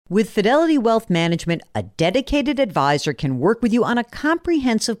With Fidelity Wealth Management, a dedicated advisor can work with you on a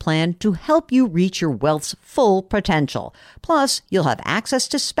comprehensive plan to help you reach your wealth's full potential. Plus, you'll have access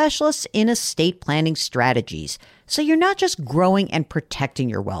to specialists in estate planning strategies. So you're not just growing and protecting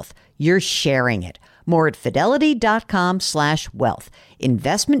your wealth, you're sharing it. More at fidelity.com/wealth.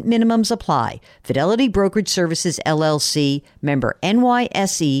 Investment minimums apply. Fidelity Brokerage Services, LLC, member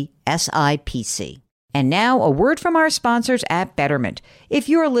NYSE, SIPC. And now, a word from our sponsors at Betterment. If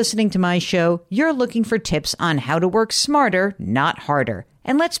you're listening to my show, you're looking for tips on how to work smarter, not harder.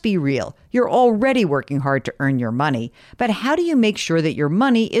 And let's be real, you're already working hard to earn your money. But how do you make sure that your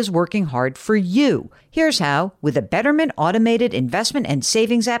money is working hard for you? Here's how. With a Betterment automated investment and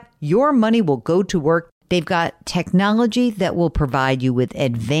savings app, your money will go to work. They've got technology that will provide you with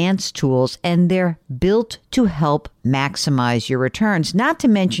advanced tools, and they're built to help maximize your returns, not to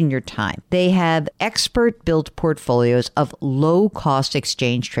mention your time. They have expert-built portfolios of low-cost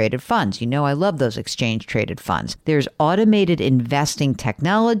exchange-traded funds. You know I love those exchange-traded funds. There's automated investing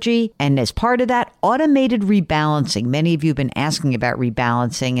technology, and as part of that, automated rebalancing. Many of you have been asking about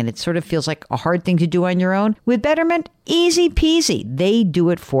rebalancing, and it sort of feels like a hard thing to do on your own. With Betterment, easy peasy. They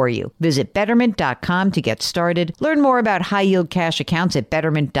do it for you. Visit Betterment.com to get started. Learn more about high-yield cash accounts at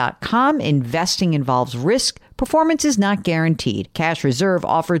Betterment.com. Investing involves risk. Performance is not guaranteed. Cash reserve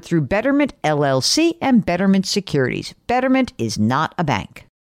offered through Betterment LLC and Betterment Securities. Betterment is not a bank.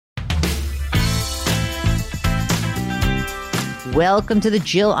 Welcome to the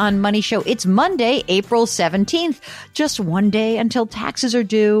Jill on Money Show. It's Monday, April 17th. Just one day until taxes are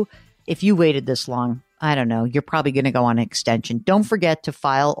due. If you waited this long, I don't know, you're probably going to go on an extension. Don't forget to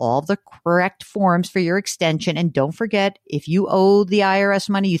file all the correct forms for your extension. And don't forget, if you owe the IRS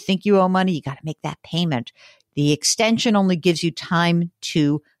money, you think you owe money, you got to make that payment. The extension only gives you time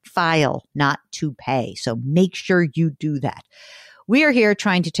to file, not to pay. So make sure you do that. We are here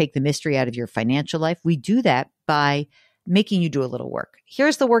trying to take the mystery out of your financial life. We do that by making you do a little work.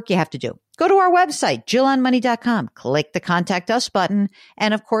 Here's the work you have to do. Go to our website, JillOnMoney.com. Click the Contact Us button.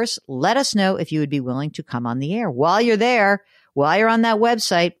 And of course, let us know if you would be willing to come on the air. While you're there, while you're on that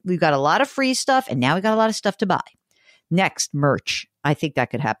website, we've got a lot of free stuff, and now we've got a lot of stuff to buy. Next, merch. I think that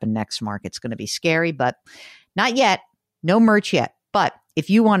could happen next, Mark. It's going to be scary, but not yet. No merch yet. But if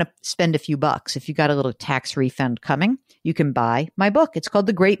you want to spend a few bucks, if you got a little tax refund coming, you can buy my book. It's called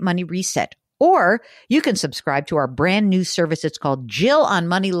The Great Money Reset. Or you can subscribe to our brand new service. It's called Jill on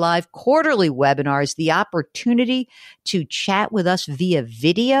Money Live Quarterly Webinars, the opportunity to chat with us via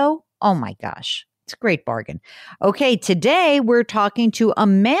video. Oh my gosh, it's a great bargain. Okay, today we're talking to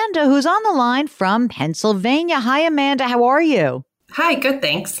Amanda, who's on the line from Pennsylvania. Hi, Amanda. How are you? Hi, good,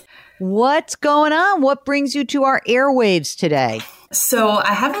 thanks. What's going on? What brings you to our airwaves today? So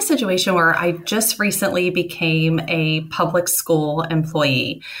I have a situation where I just recently became a public school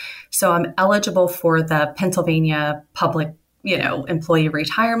employee. So I'm eligible for the Pennsylvania public, employee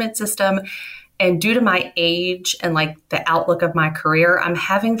retirement system. And due to my age and the outlook of my career, I'm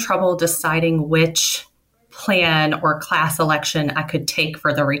having trouble deciding which plan or class election I could take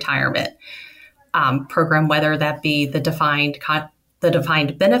for the retirement program, whether that be the defined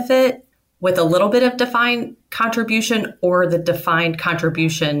benefit with a little bit of defined contribution or the defined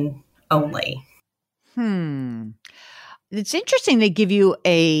contribution only. It's interesting they give you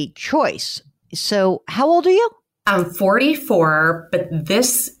a choice. So how old are you? I'm 44, but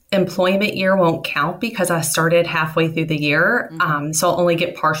this employment year won't count because I started halfway through the year. So I'll only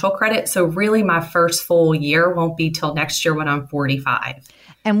get partial credit. So really my first full year won't be till next year when I'm 45.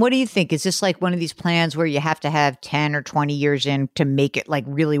 And what do you think? Is this like one of these plans where you have to have 10 or 20 years in to make it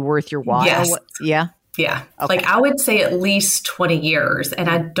really worth your while? Yes. Yeah? Yeah. Okay. I would say at least 20 years. And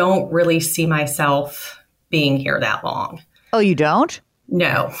I don't really see myself being here that long. Oh, you don't?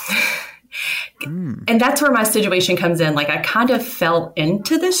 No. And that's where my situation comes in. I kind of fell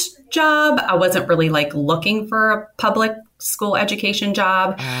into this job. I wasn't really looking for a public school education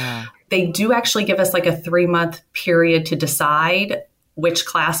job. They do actually give us a 3-month period to decide which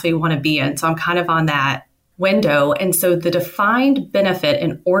class we want to be in. So I'm kind of on that window. And so the defined benefit,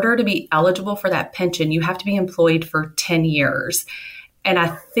 in order to be eligible for that pension, you have to be employed for 10 years. And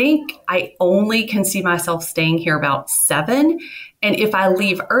I think I only can see myself staying here about 7. And if I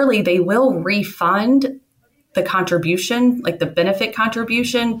leave early, they will refund the contribution, the benefit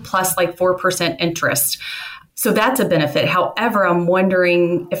contribution plus 4% interest. So that's a benefit. However, I'm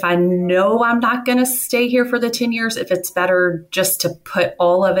wondering if I know I'm not going to stay here for the 10 years, if it's better just to put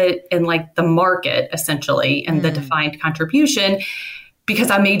all of it in the market, essentially, and the defined contribution,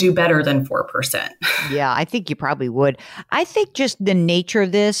 because I may do better than 4%. Yeah, I think you probably would. I think just the nature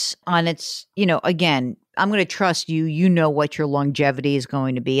of this on its, again, I'm going to trust you. You know what your longevity is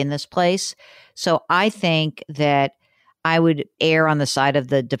going to be in this place. So I think that I would err on the side of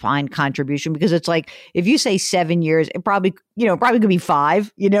the defined contribution, because it's like, if you say 7 years, it probably could be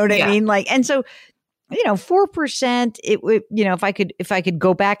 5, you know what I mean? Like, and so, 4%, it would, if I could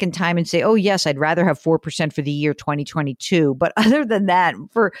go back in time and say, oh yes, I'd rather have 4% for the year 2022. But other than that,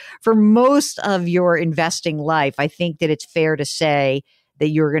 for most of your investing life, I think that it's fair to say that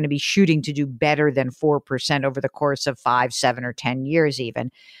you're going to be shooting to do better than 4% over the course of 5, 7, or 10 years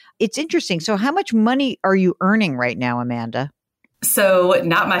even. It's interesting. So how much money are you earning right now, Amanda? So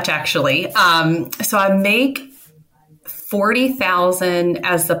not much, actually. So I make $40,000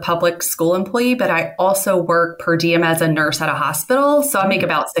 as a public school employee, but I also work per diem as a nurse at a hospital. So I make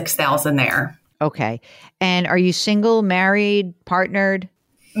about $6,000 there. Okay. And are you single, married, partnered?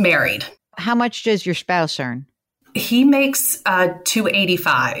 Married. How much does your spouse earn? He makes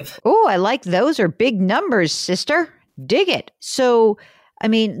 $285,000. Oh, I like those are big numbers, sister. Dig it. So, I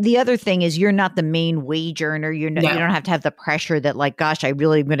mean, the other thing is you're not the main wage earner. You don't have to have the pressure that, like, gosh, I'm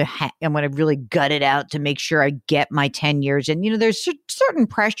going to really gut it out to make sure I get my 10 years. And, there's certain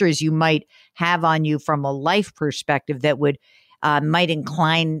pressures you might have on you from a life perspective that would might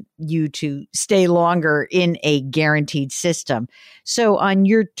incline you to stay longer in a guaranteed system. So on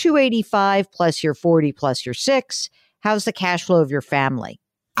your 285 plus your 40 plus your 6, how's the cash flow of your family?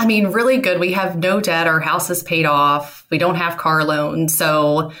 I mean, really good. We have no debt. Our house is paid off. We don't have car loans.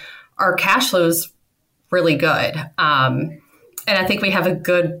 So our cash flow is really good. And I think we have a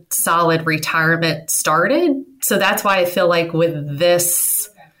good, solid retirement started. So that's why I feel like with this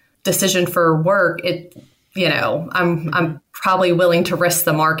decision for work, I'm probably willing to risk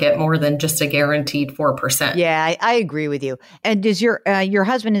the market more than just a guaranteed 4%. Yeah, I agree with you. And does your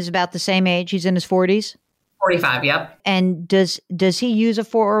husband is about the same age? He's in his 40s? 45, yep. And does he use a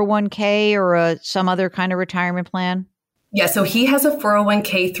 401k or some other kind of retirement plan? Yeah, so he has a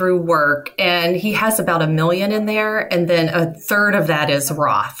 401k through work, and he has about $1 million in there, and then a third of that is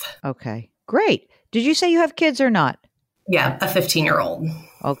Roth. Okay, great. Did you say you have kids or not? Yeah, a 15-year-old.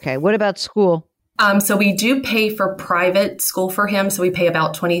 Okay, what about school? So we do pay for private school for him. So we pay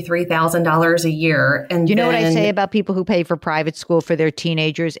about $23,000 a year. And do you know what I say about people who pay for private school for their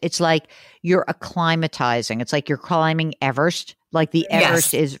teenagers? It's like you're acclimatizing. It's like you're climbing Everest. Like the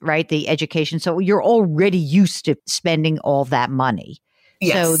Everest is, right, the education. So you're already used to spending all that money.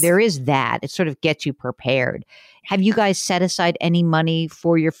 Yes. So there is that. It sort of gets you prepared. Have you guys set aside any money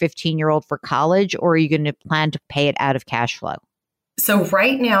for your 15-year-old for college, or are you going to plan to pay it out of cash flow? So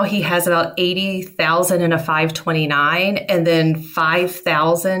right now he has about $80,000 in a 529 and then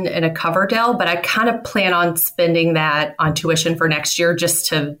 $5,000 in a Coverdell, but I kind of plan on spending that on tuition for next year just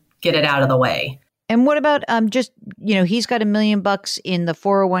to get it out of the way. And what about he's got $1 million in the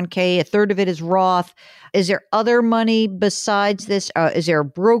 401k, a third of it is Roth. Is there other money besides this? Is there a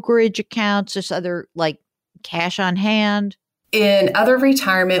brokerage accounts, just other like cash on hand? In other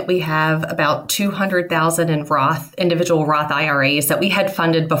retirement, we have about $200,000 in Roth, individual Roth IRAs that we had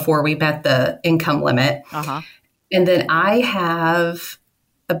funded before we met the income limit. Uh-huh. And then I have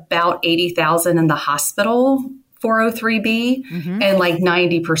about $80,000 in the hospital 403B, and like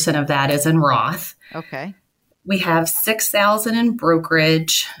 90% of that is in Roth. Okay. We have $6,000 in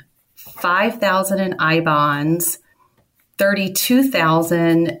brokerage, $5,000 in I-bonds,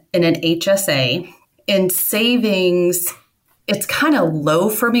 $32,000 in an HSA. In savings, it's kind of low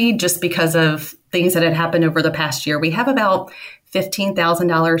for me just because of things that had happened over the past year. We have about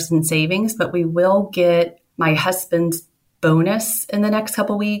 $15,000 in savings, but we will get my husband's bonus in the next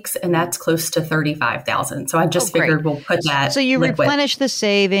couple of weeks, and that's close to $35,000. So I just figured we'll put that. So you replenish the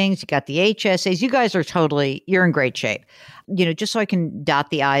savings, you got the HSAs. You guys are you're in great shape. Just so I can dot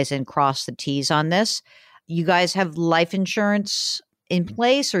the I's and cross the T's on this, you guys have life insurance in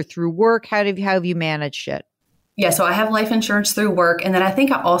place or through work? How have you managed it? Yeah, so I have life insurance through work, and then I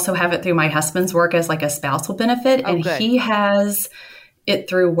think I also have it through my husband's work as like a spousal benefit, and he has it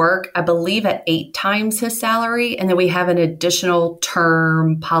through work, I believe, at 8 times his salary, and then we have an additional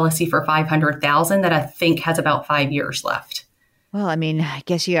term policy for $500,000 that I think has about 5 years left. Well, I mean, I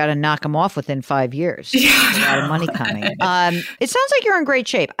guess you got to knock them off within 5 years. There's a lot of money coming. It sounds like you're in great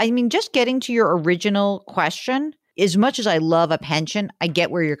shape. I mean, just getting to your original question, as much as I love a pension, I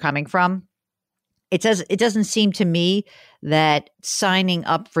get where you're coming from. It doesn't seem to me that signing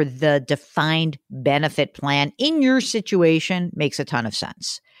up for the defined benefit plan in your situation makes a ton of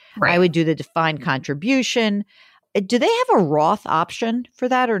sense. Right. I would do the defined contribution. Do they have a Roth option for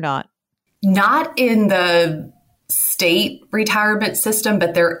that or not? Not in the state retirement system,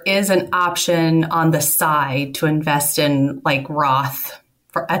 but there is an option on the side to invest in like Roth,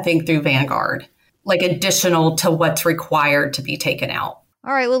 I think through Vanguard. like additional to what's required to be taken out.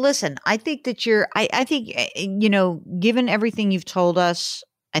 All right. Well, listen, I think that I think, given everything you've told us,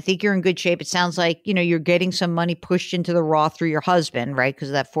 I think you're in good shape. It sounds like, you're getting some money pushed into the Roth through your husband, right?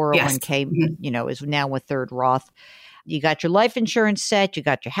 Because that 401k, is now a third Roth. You got your life insurance set. You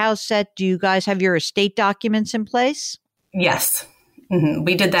got your house set. Do you guys have your estate documents in place? Yes.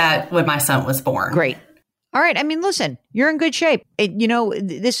 We did that when my son was born. Great. All right. I mean, listen, you're in good shape.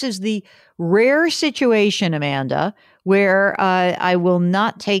 This is the rare situation, Amanda, where I will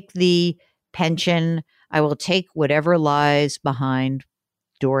not take the pension. I will take whatever lies behind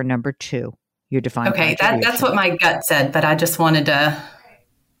door number 2, your defined Okay, that's what my gut said, but I just wanted to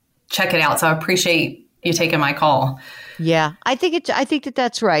check it out. So I appreciate you taking my call. Yeah, I think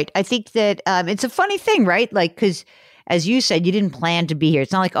that's right. I think that it's a funny thing, right? Like, because as you said, you didn't plan to be here.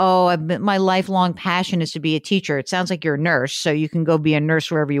 It's not like, my lifelong passion is to be a teacher. It sounds like you're a nurse, so you can go be a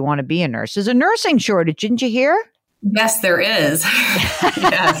nurse wherever you want to be a nurse. There's a nursing shortage, didn't you hear? Yes, there is.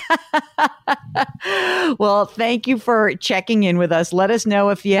 Yes. Well, thank you for checking in with us. Let us know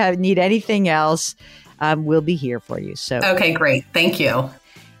if you need anything else. We'll be here for you. So, okay, great. Thank you.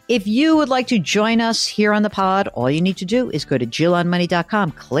 If you would like to join us here on the pod, all you need to do is go to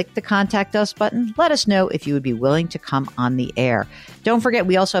JillOnMoney.com, click the Contact Us button. Let us know if you would be willing to come on the air. Don't forget,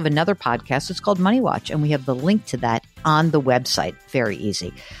 we also have another podcast. It's called Money Watch, and we have the link to that on the website. Very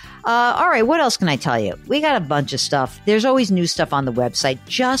easy. All right, what else can I tell you? We got a bunch of stuff. There's always new stuff on the website.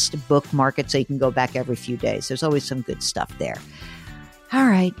 Just bookmark it so you can go back every few days. There's always some good stuff there. All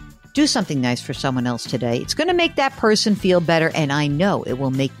right, do something nice for someone else today. It's going to make that person feel better, and I know it will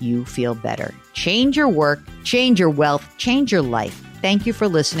make you feel better. Change your work, change your wealth, change your life. Thank you for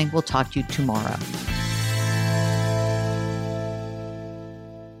listening. We'll talk to you tomorrow.